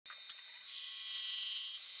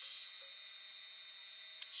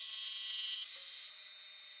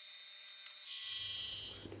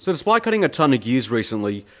So despite cutting a ton of gears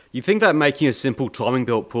recently, you'd think that making a simple timing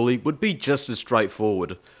belt pulley would be just as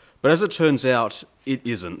straightforward. But as it turns out, it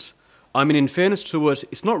isn't. I mean, in fairness to it,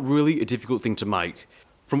 it's not really a difficult thing to make.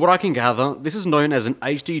 From what I can gather, this is known as an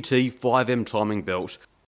HDT 5M timing belt,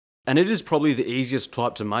 and it is probably the easiest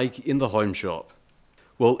type to make in the home shop.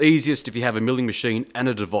 Well, easiest if you have a milling machine and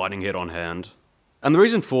a dividing head on hand. And the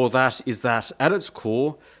reason for that is that, at its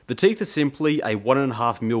core, the teeth are simply a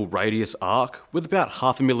 1.5mm radius arc with about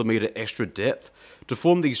 0.5mm extra depth to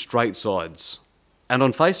form these straight sides. And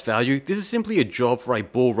on face value, this is simply a job for a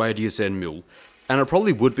ball radius end mill, and it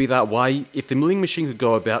probably would be that way if the milling machine could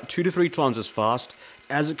go about 2 to 3 times as fast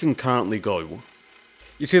as it can currently go.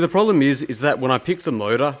 You see, the problem is that when I picked the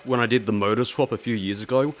motor, when I did the motor swap a few years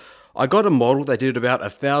ago, I got a model that did about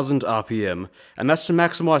 1000 RPM, and that's to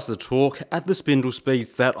maximise the torque at the spindle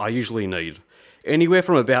speeds that I usually need. Anywhere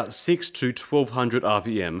from about 6 to 1200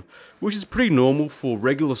 RPM, which is pretty normal for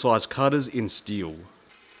regular sized cutters in steel.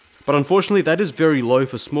 But unfortunately that is very low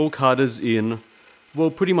for small cutters in, well,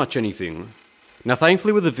 pretty much anything. Now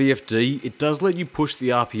thankfully with the VFD, it does let you push the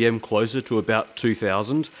RPM closer to about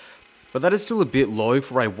 2000, but that is still a bit low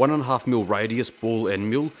for a 1.5mm radius ball end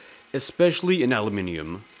mill, especially in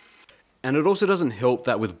aluminium. And it also doesn't help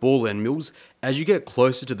that with ball end mills, as you get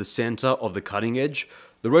closer to the centre of the cutting edge,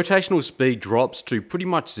 the rotational speed drops to pretty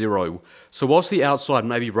much 0, so whilst the outside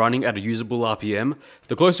may be running at a usable RPM,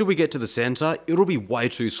 the closer we get to the centre, it'll be way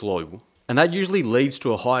too slow. And that usually leads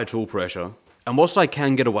to a higher tool pressure. And whilst I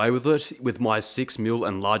can get away with it with my 6mm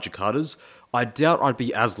and larger cutters, I doubt I'd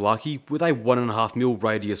be as lucky with a 1.5mm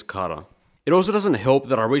radius cutter. It also doesn't help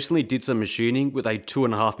that I recently did some machining with a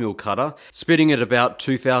 2.5mm cutter, spitting at about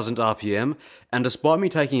 2000 RPM, and despite me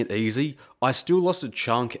taking it easy, I still lost a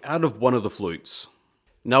chunk out of one of the flutes.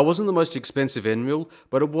 Now it wasn't the most expensive end mill,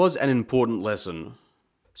 but it was an important lesson.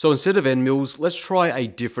 So instead of end mills, let's try a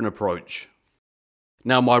different approach.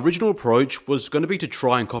 Now my original approach was going to be to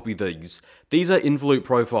try and copy these. These are involute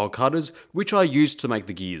profile cutters, which I used to make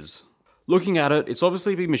the gears. Looking at it, it's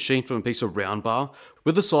obviously been machined from a piece of round bar,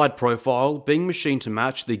 with the side profile being machined to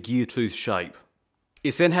match the gear tooth shape.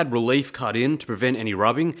 It's then had relief cut in to prevent any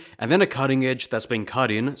rubbing, and then a cutting edge that's been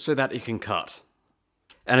cut in so that it can cut.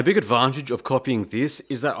 And a big advantage of copying this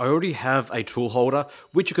is that I already have a tool holder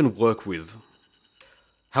which you can work with.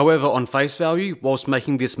 However, on face value, whilst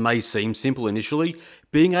making this may seem simple initially,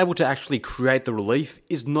 being able to actually create the relief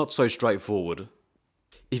is not so straightforward.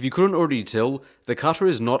 If you couldn't already tell, the cutter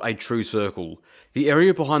is not a true circle. The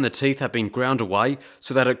area behind the teeth have been ground away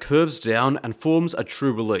so that it curves down and forms a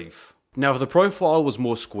true relief. Now if the profile was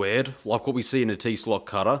more squared, like what we see in a T-slot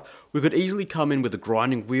cutter, we could easily come in with a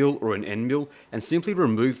grinding wheel or an end mill and simply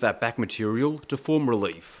remove that back material to form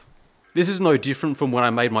relief. This is no different from when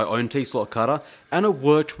I made my own T-slot cutter, and it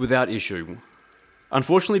worked without issue.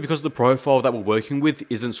 Unfortunately, because the profile that we're working with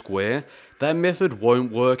isn't square, that method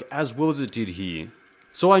won't work as well as it did here.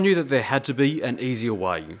 So I knew that there had to be an easier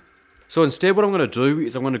way. So instead what I'm going to do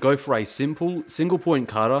is I'm going to go for a simple single point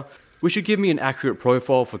cutter, which should give me an accurate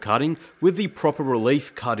profile for cutting with the proper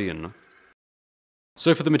relief cut in.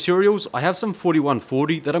 So for the materials, I have some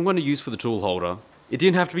 4140 that I'm going to use for the tool holder. It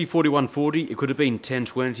didn't have to be 4140, it could have been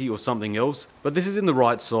 1020 or something else, but this is in the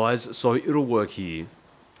right size, so it'll work here.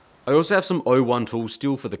 I also have some O1 tool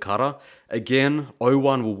steel for the cutter. Again,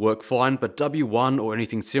 O1 will work fine, but W1 or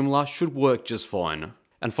anything similar should work just fine.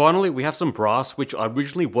 And finally, we have some brass, which I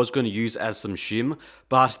originally was going to use as some shim,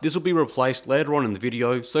 but this will be replaced later on in the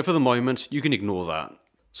video, so for the moment, you can ignore that.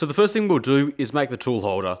 So the first thing we'll do is make the tool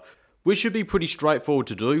holder, which should be pretty straightforward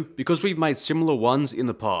to do because we've made similar ones in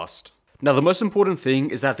the past. Now the most important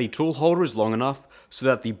thing is that the tool holder is long enough so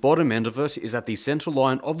that the bottom end of it is at the center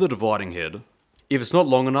line of the dividing head. If it's not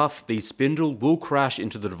long enough, the spindle will crash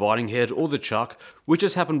into the dividing head or the chuck, which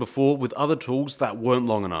has happened before with other tools that weren't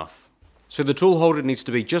long enough. So the tool holder needs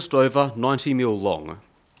to be just over 90mm long.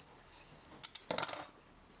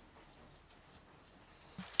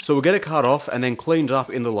 So we'll get it cut off and then cleaned up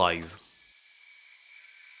in the lathe.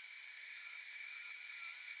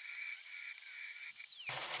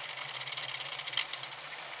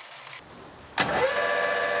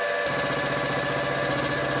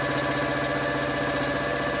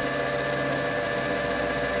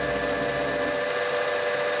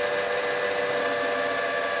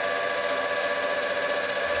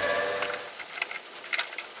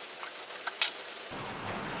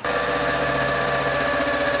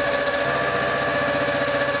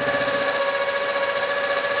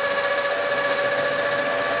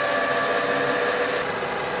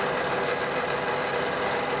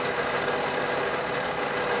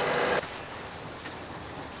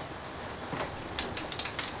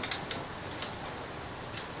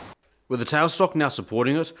 With the tailstock now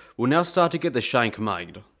supporting it, we'll now start to get the shank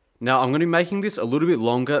made. Now I'm going to be making this a little bit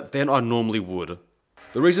longer than I normally would.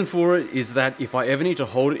 The reason for it is that if I ever need to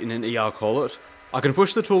hold it in an ER collet, I can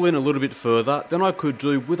push the tool in a little bit further than I could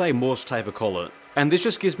do with a Morse taper collet. And this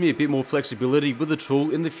just gives me a bit more flexibility with the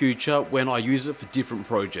tool in the future when I use it for different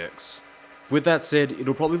projects. With that said,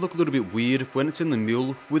 it'll probably look a little bit weird when it's in the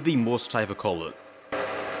mill with the Morse taper collet.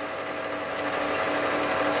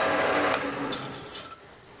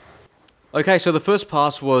 Okay, so the first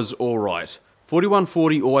pass was alright.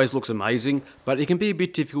 4140 always looks amazing, but it can be a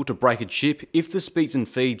bit difficult to break a chip if the speeds and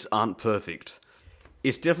feeds aren't perfect.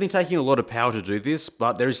 It's definitely taking a lot of power to do this,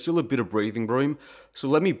 but there is still a bit of breathing room, so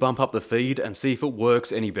let me bump up the feed and see if it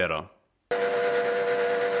works any better.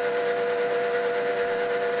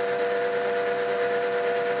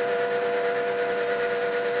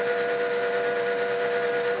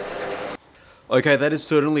 Okay, that is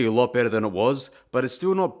certainly a lot better than it was, but it's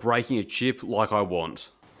still not breaking a chip like I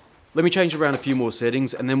want. Let me change around a few more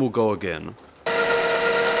settings and then we'll go again.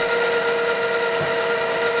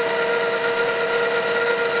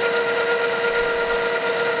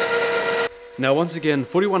 Now once again,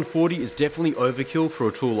 4140 is definitely overkill for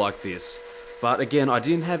a tool like this. But again, I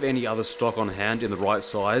didn't have any other stock on hand in the right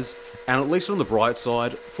size, and at least on the bright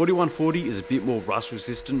side, 4140 is a bit more rust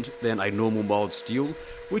resistant than a normal mild steel,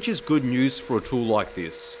 which is good news for a tool like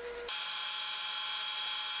this.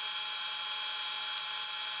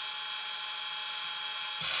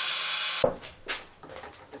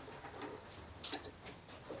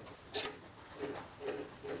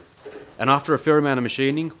 And after a fair amount of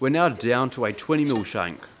machining, we're now down to a 20mm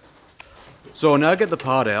shank. So I'll now get the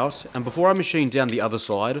part out, and before I machine down the other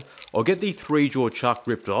side, I'll get the 3-jaw chuck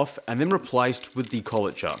ripped off and then replaced with the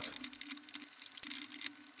collet chuck.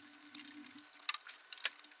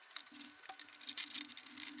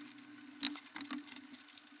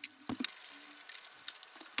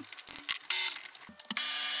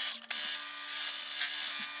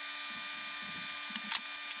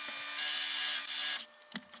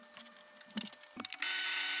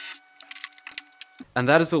 And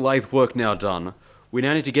that is the lathe work now done. We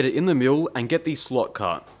now need to get it in the mill and get the slot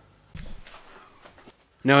cut.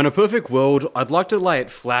 Now in a perfect world, I'd like to lay it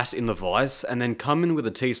flat in the vise and then come in with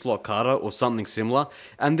a T-slot cutter or something similar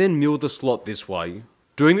and then mill the slot this way.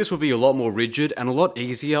 Doing this would be a lot more rigid and a lot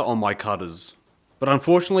easier on my cutters. But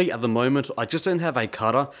unfortunately at the moment I just don't have a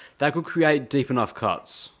cutter that could create deep enough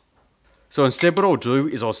cuts. So instead what I'll do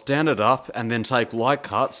is I'll stand it up and then take light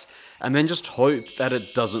cuts and then just hope that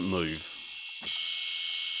it doesn't move.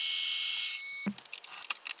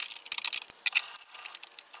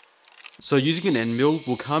 So using an end mill,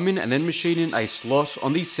 we'll come in and then machine in a slot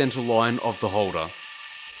on the center line of the holder.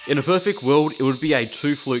 In a perfect world, it would be a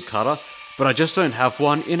 2-flute cutter, but I just don't have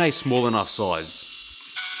one in a small enough size.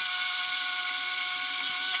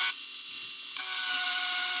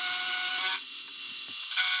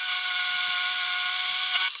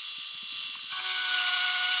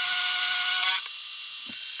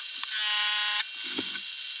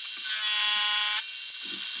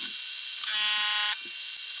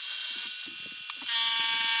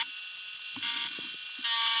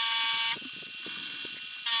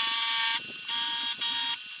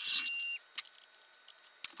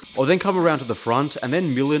 I'll then come around to the front and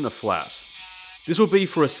then mill in a flat. This will be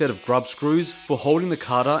for a set of grub screws for holding the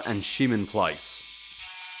cutter and shim in place.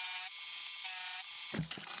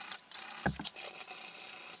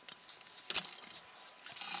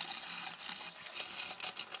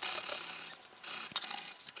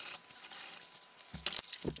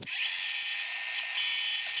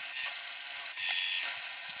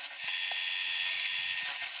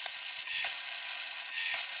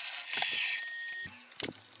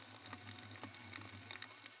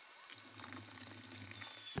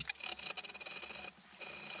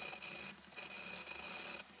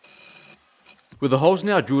 With the holes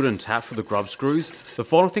now drilled and tapped for the grub screws, the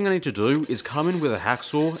final thing I need to do is come in with a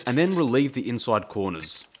hacksaw and then relieve the inside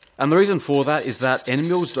corners. And the reason for that is that end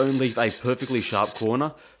mills don't leave a perfectly sharp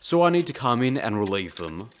corner, so I need to come in and relieve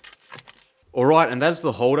them. Alright, and that's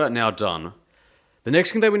the holder now done. The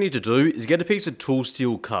next thing that we need to do is get a piece of tool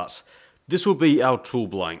steel cut. This will be our tool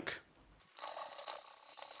blank.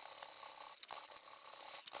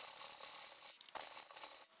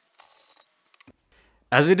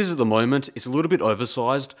 As it is at the moment, it's a little bit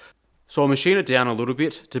oversized, so I'll machine it down a little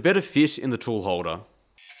bit to better fit in the tool holder.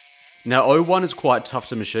 Now O1 is quite tough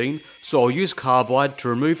to machine, so I'll use carbide to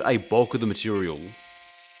remove a bulk of the material.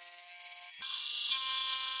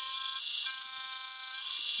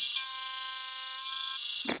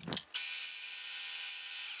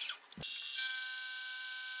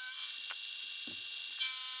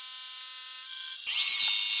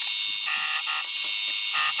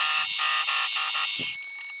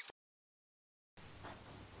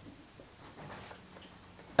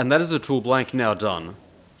 And that is the tool blank now done.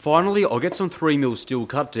 Finally, I'll get some 3mm steel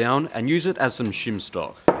cut down and use it as some shim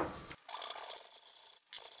stock.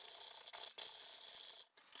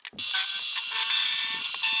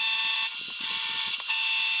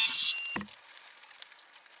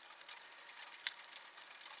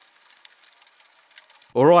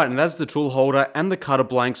 Alright, and that's the tool holder and the cutter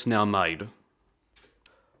blanks now made.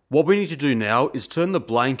 What we need to do now is turn the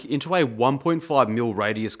blank into a 1.5mm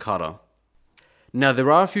radius cutter. Now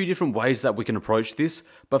there are a few different ways that we can approach this,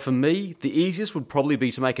 but for me, the easiest would probably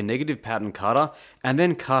be to make a negative pattern cutter and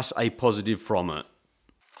then cut a positive from it.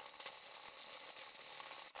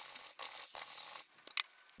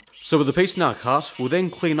 So with the piece now cut, we'll then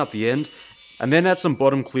clean up the end and then add some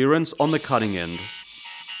bottom clearance on the cutting end.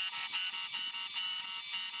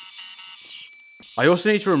 I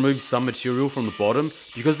also need to remove some material from the bottom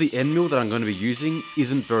because the end mill that I'm going to be using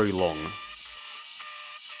isn't very long.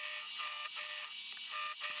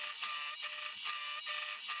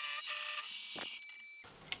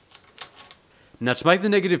 Now to make the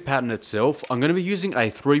negative pattern itself, I'm going to be using a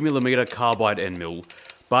 3mm carbide end mill,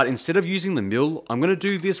 but instead of using the mill, I'm going to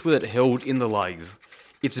do this with it held in the lathe.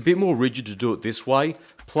 It's a bit more rigid to do it this way,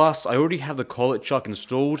 plus I already have the collet chuck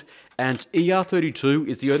installed, and ER32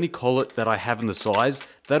 is the only collet that I have in the size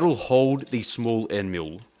that will hold the small end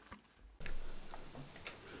mill.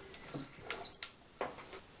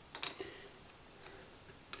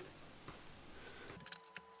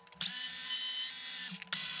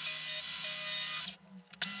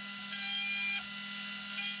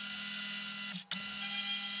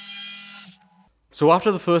 So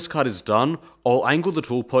after the first cut is done, I'll angle the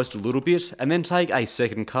tool post a little bit and then take a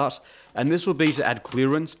second cut, and this will be to add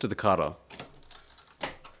clearance to the cutter.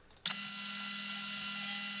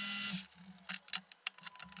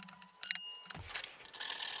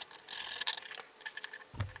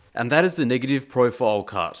 And that is the negative profile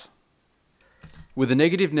cut. With the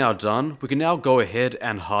negative now done, we can now go ahead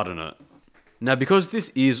and harden it. Now because this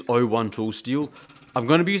is O1 tool steel, I'm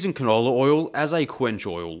going to be using canola oil as a quench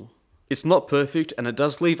oil. It's not perfect and it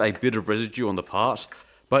does leave a bit of residue on the part,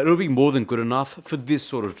 but it'll be more than good enough for this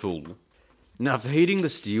sort of tool. Now for heating the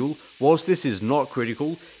steel, whilst this is not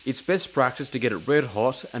critical, it's best practice to get it red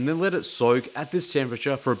hot and then let it soak at this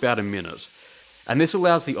temperature for about a minute. And this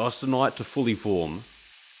allows the austenite to fully form.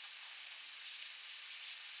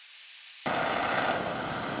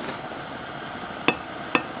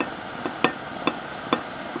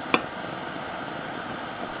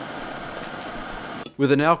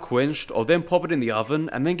 With it now quenched, I'll then pop it in the oven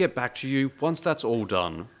and then get back to you once that's all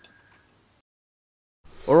done.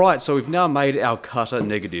 Alright, so we've now made our cutter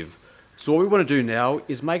negative. So what we want to do now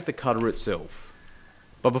is make the cutter itself.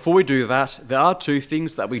 But before we do that, there are two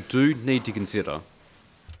things that we do need to consider.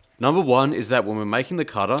 Number one is that when we're making the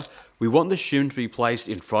cutter, we want the shim to be placed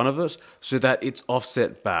in front of it so that it's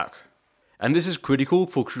offset back. And this is critical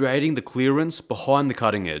for creating the clearance behind the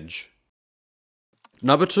cutting edge.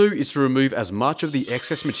 Number two is to remove as much of the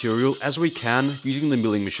excess material as we can using the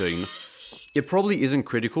milling machine. It probably isn't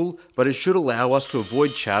critical, but it should allow us to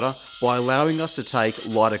avoid chatter by allowing us to take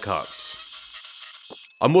lighter cuts.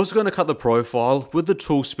 I'm also going to cut the profile with the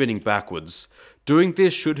tool spinning backwards. Doing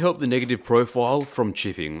this should help the negative profile from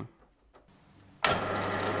chipping.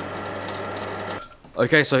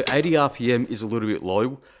 Okay, so 80 RPM is a little bit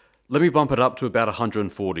low. Let me bump it up to about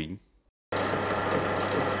 140.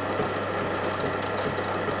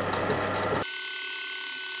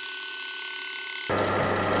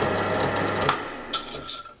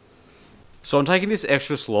 So I'm taking this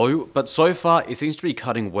extra slow, but so far it seems to be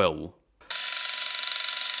cutting well.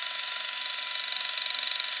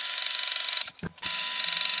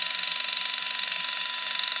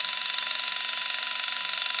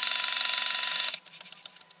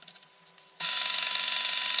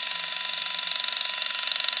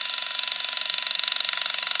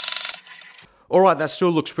 Alright, that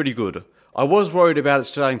still looks pretty good. I was worried about it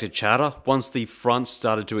starting to chatter once the front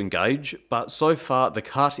started to engage, but so far the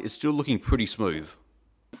cut is still looking pretty smooth.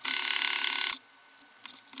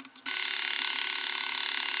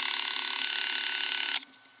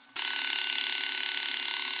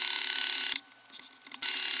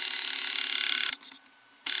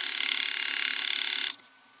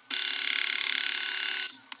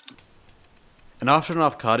 And after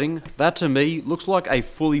enough cutting, that to me looks like a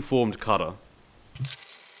fully formed cutter.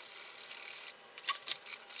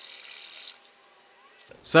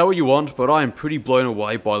 Say what you want, but I am pretty blown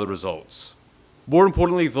away by the results. More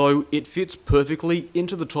importantly though, it fits perfectly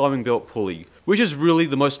into the timing belt pulley, which is really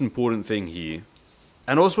the most important thing here.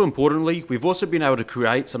 And also importantly, we've also been able to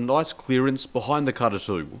create some nice clearance behind the cutter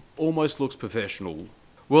too. Almost looks professional.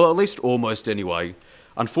 Well, at least almost anyway.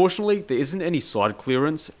 Unfortunately, there isn't any side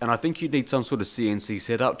clearance, and I think you'd need some sort of CNC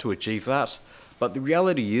setup to achieve that. But the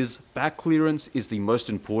reality is, back clearance is the most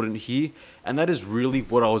important here, and that is really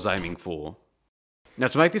what I was aiming for. Now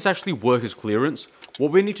to make this actually work as clearance,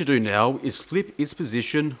 what we need to do now is flip its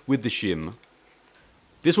position with the shim.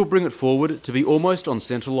 This will bring it forward to be almost on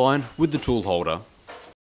center line with the tool holder.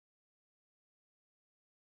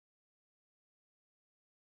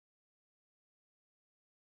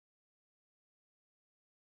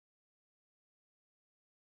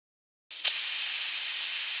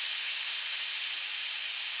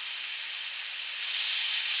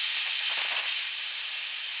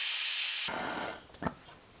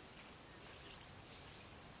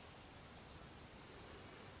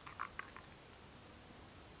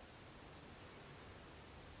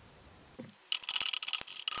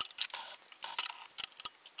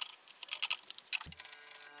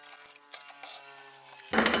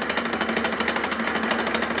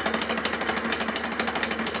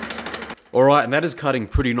 Alright, and that is cutting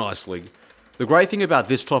pretty nicely. The great thing about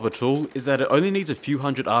this type of tool is that it only needs a few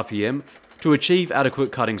hundred RPM to achieve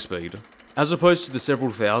adequate cutting speed, as opposed to the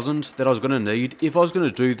several thousand that I was going to need if I was going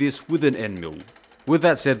to do this with an end mill. With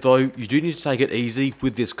that said though, you do need to take it easy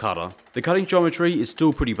with this cutter. The cutting geometry is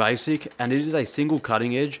still pretty basic, and it is a single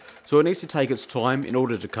cutting edge, so it needs to take its time in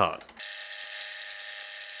order to cut.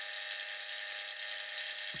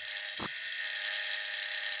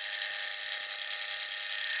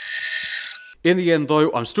 In the end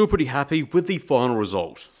though, I'm still pretty happy with the final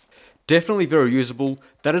result. Definitely very usable,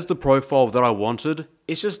 that is the profile that I wanted,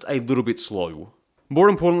 it's just a little bit slow. More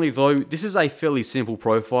importantly though, this is a fairly simple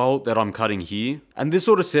profile that I'm cutting here, and this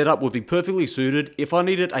sort of setup would be perfectly suited if I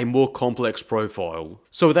needed a more complex profile.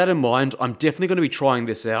 So with that in mind, I'm definitely going to be trying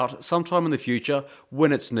this out sometime in the future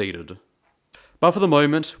when it's needed. But for the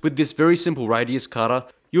moment, with this very simple radius cutter,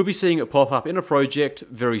 you'll be seeing it pop up in a project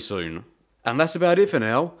very soon. And that's about it for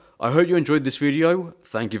now. I hope you enjoyed this video,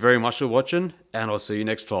 thank you very much for watching, and I'll see you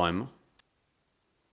next time.